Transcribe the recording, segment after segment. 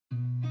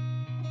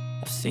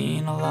I've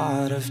seen a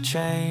lot of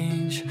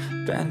change,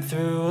 been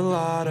through a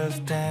lot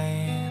of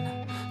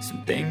pain.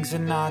 Some things are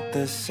not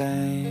the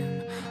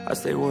same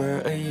as they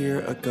were a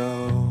year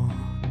ago,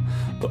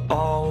 but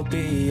all will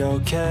be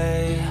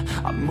okay.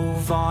 I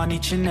move on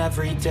each and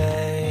every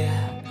day.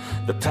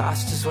 The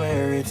past is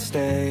where it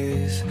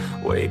stays,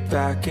 way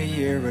back a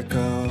year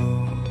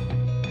ago.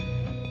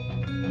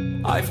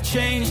 I've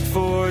changed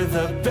for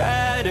the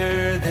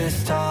better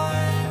this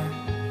time.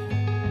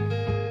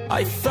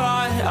 I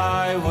thought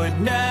I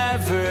would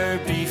never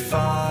be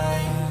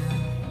fine.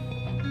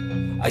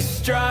 I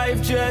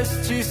strive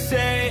just to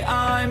say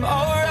I'm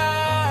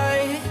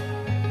alright,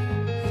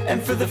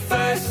 and for the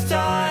first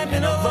time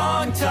in a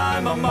long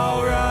time I'm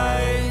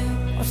alright.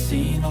 I've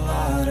seen a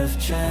lot of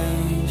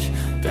change,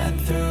 been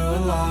through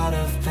a lot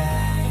of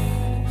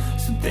pain.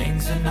 Some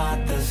things are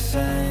not the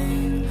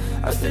same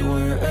as they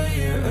were a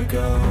year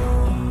ago,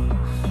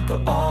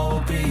 but all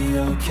will be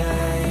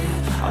okay.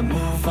 I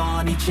move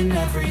on each and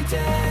every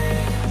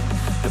day.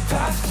 The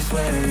past is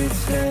where it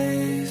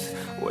stays,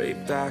 way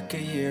back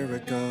a year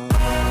ago.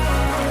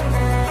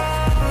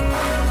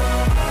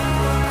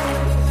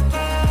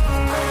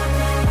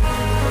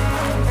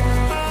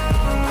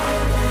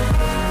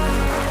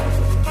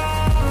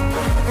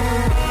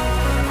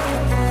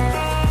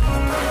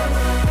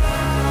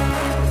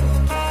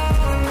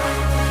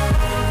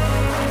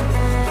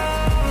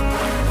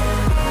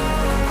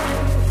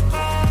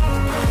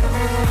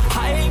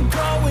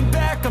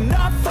 I'm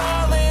not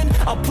falling,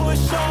 I'll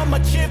push all my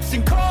chips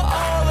and call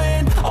all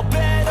in. I'll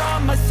bet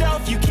on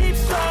myself, you keep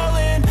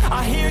stalling.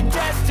 I hear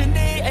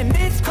destiny and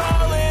it's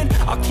calling.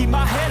 I'll keep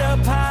my head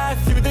up high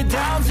through the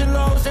downs and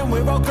lows, and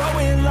we're all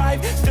going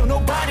life. Still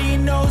nobody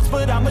knows,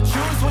 but I'ma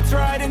choose what's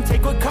right and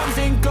take what comes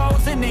and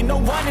goes. And ain't no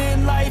one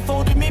in life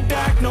holding me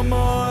back no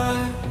more.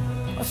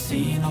 I've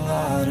seen a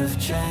lot of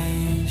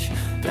change,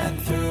 been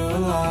through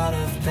a lot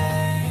of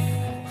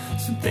pain.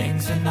 Some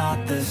things are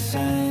not the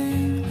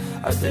same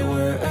as they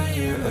were a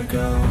year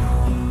ago,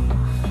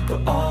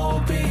 but all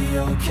will be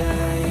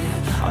okay.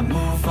 I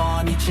move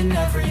on each and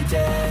every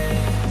day.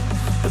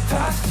 The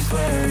past is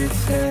where it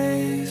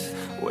stays,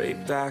 way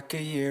back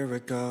a year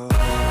ago.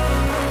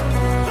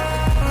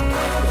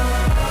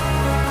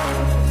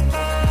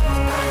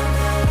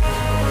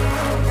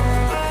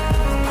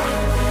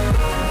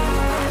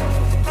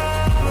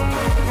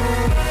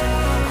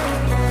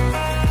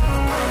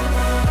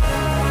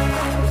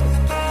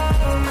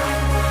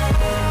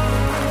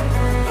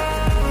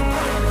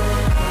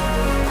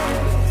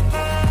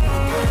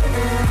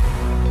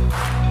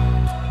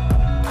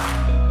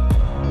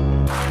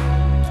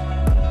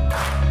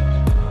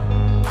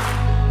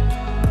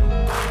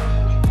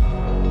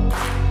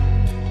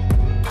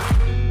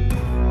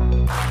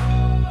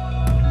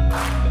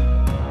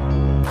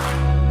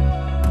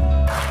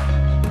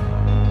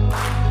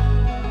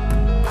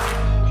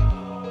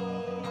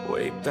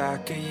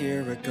 Back a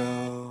year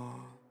ago.